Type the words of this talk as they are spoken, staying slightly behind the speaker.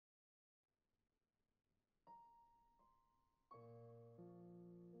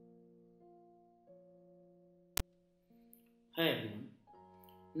Hi everyone.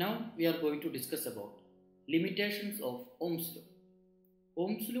 Now we are going to discuss about limitations of Ohm's law.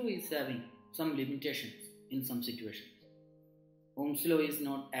 Ohm's law is having some limitations in some situations. Ohm's law is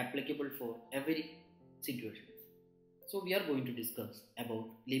not applicable for every situation. So we are going to discuss about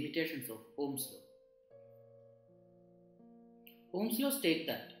limitations of Ohm's law. Ohm's law states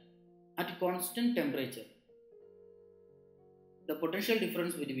that at constant temperature, the potential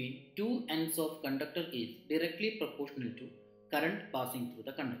difference between two ends of conductor is directly proportional to current passing through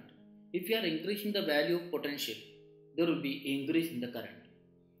the conductor. If you are increasing the value of potential, there will be increase in the current.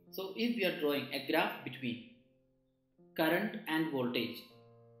 So if we are drawing a graph between current and voltage,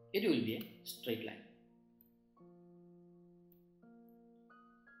 it will be a straight line.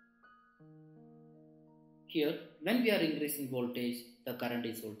 Here, when we are increasing voltage, the current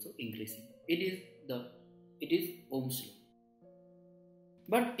is also increasing. It is Ohm's law.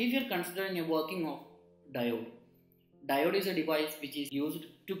 But if you are considering a working of diode is a device which is used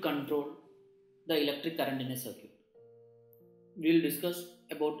to control the electric current in a circuit. We will discuss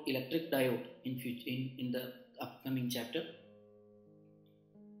about electric diode in the upcoming chapter.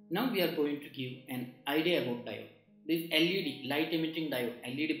 Now we are going to give an idea about diode. This LED, light emitting diode,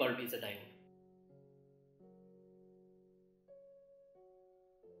 LED bulb is a diode.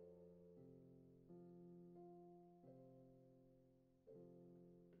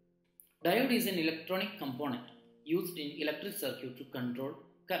 Diode is an electronic component used in electric circuit to control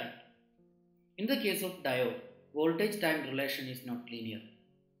current. In the case of diode, voltage-time relation is not linear.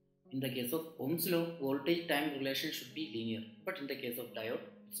 In the case of Ohm's law, voltage-time relation should be linear, but in the case of diode,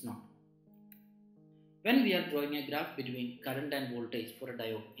 it's not. When we are drawing a graph between current and voltage for a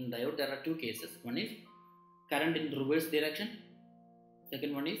diode, in diode there are two cases. One is current in reverse direction,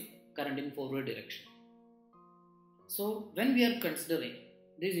 second one is current in forward direction. So when we are considering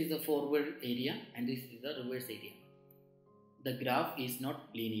this is the forward area and this is the reverse area, the graph is not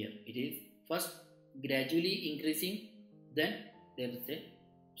linear. It is first gradually increasing, then there is a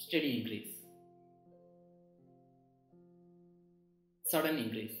steady increase, sudden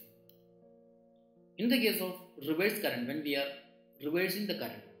increase. In the case of reverse current, when we are reversing the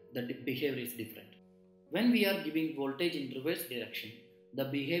current, the behavior is different. When we are giving voltage in reverse direction, the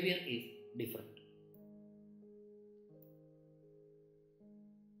behavior is different.